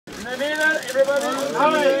Naomi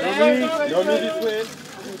this way.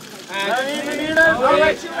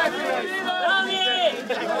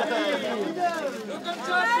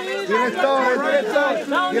 Direttore,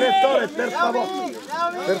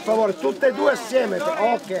 per favore, tutte e due assieme,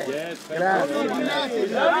 ok, grazie.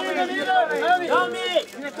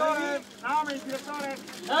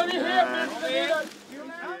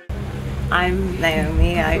 I'm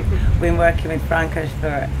Naomi. I've been working with Franca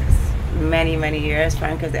for many years.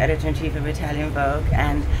 Franca is the editor-in-chief of Italian Vogue,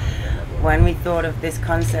 and when we thought of this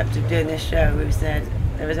concept of doing this show, we said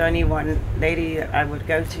there was only one lady that I would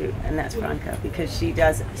go to, and that's Franca, because she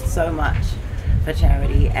does so much for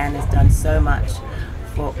charity and has done so much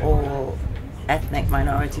for all ethnic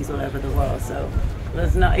minorities all over the world. So it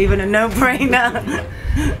was not even a no-brainer.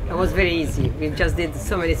 It was very easy. We just did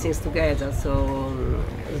so many things together, so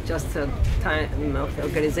it's just a time of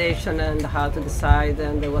organization and how to decide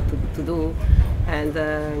and what to do. And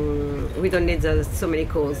we don't need so many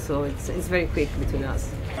calls, so it's very quick between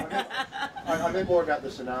us. I meant more about the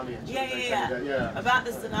tsunami. Yeah. About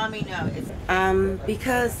the tsunami, no. It's,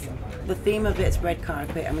 because the theme of it's red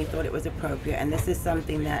carpet, and we thought it was appropriate, and this is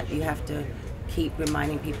something that you have to keep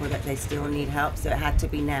reminding people that they still need help, so it had to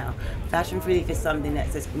be now. Fashion Relief is something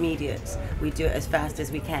that's immediate. We do it as fast as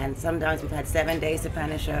we can. Sometimes we've had 7 days to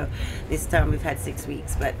plan a show. This time we've had 6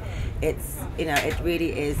 weeks, but it's, you know, it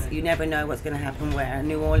really is, you never know what's going to happen where. In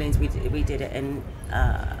New Orleans, we did it in,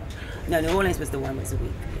 no, New Orleans was the one was a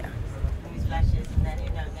week, yeah. These flashes, and then,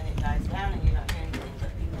 you know, then it dies down and you're not hearing anything, but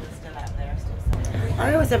people are still out there, still something.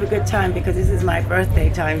 I always have a good time because this is my birthday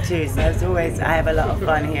time too, so it's always, I have a lot of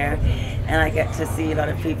fun here. And I get to see a lot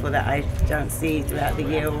of people that I don't see throughout the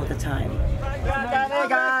year all the time. Hey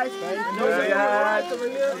guys! Hey,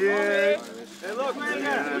 look,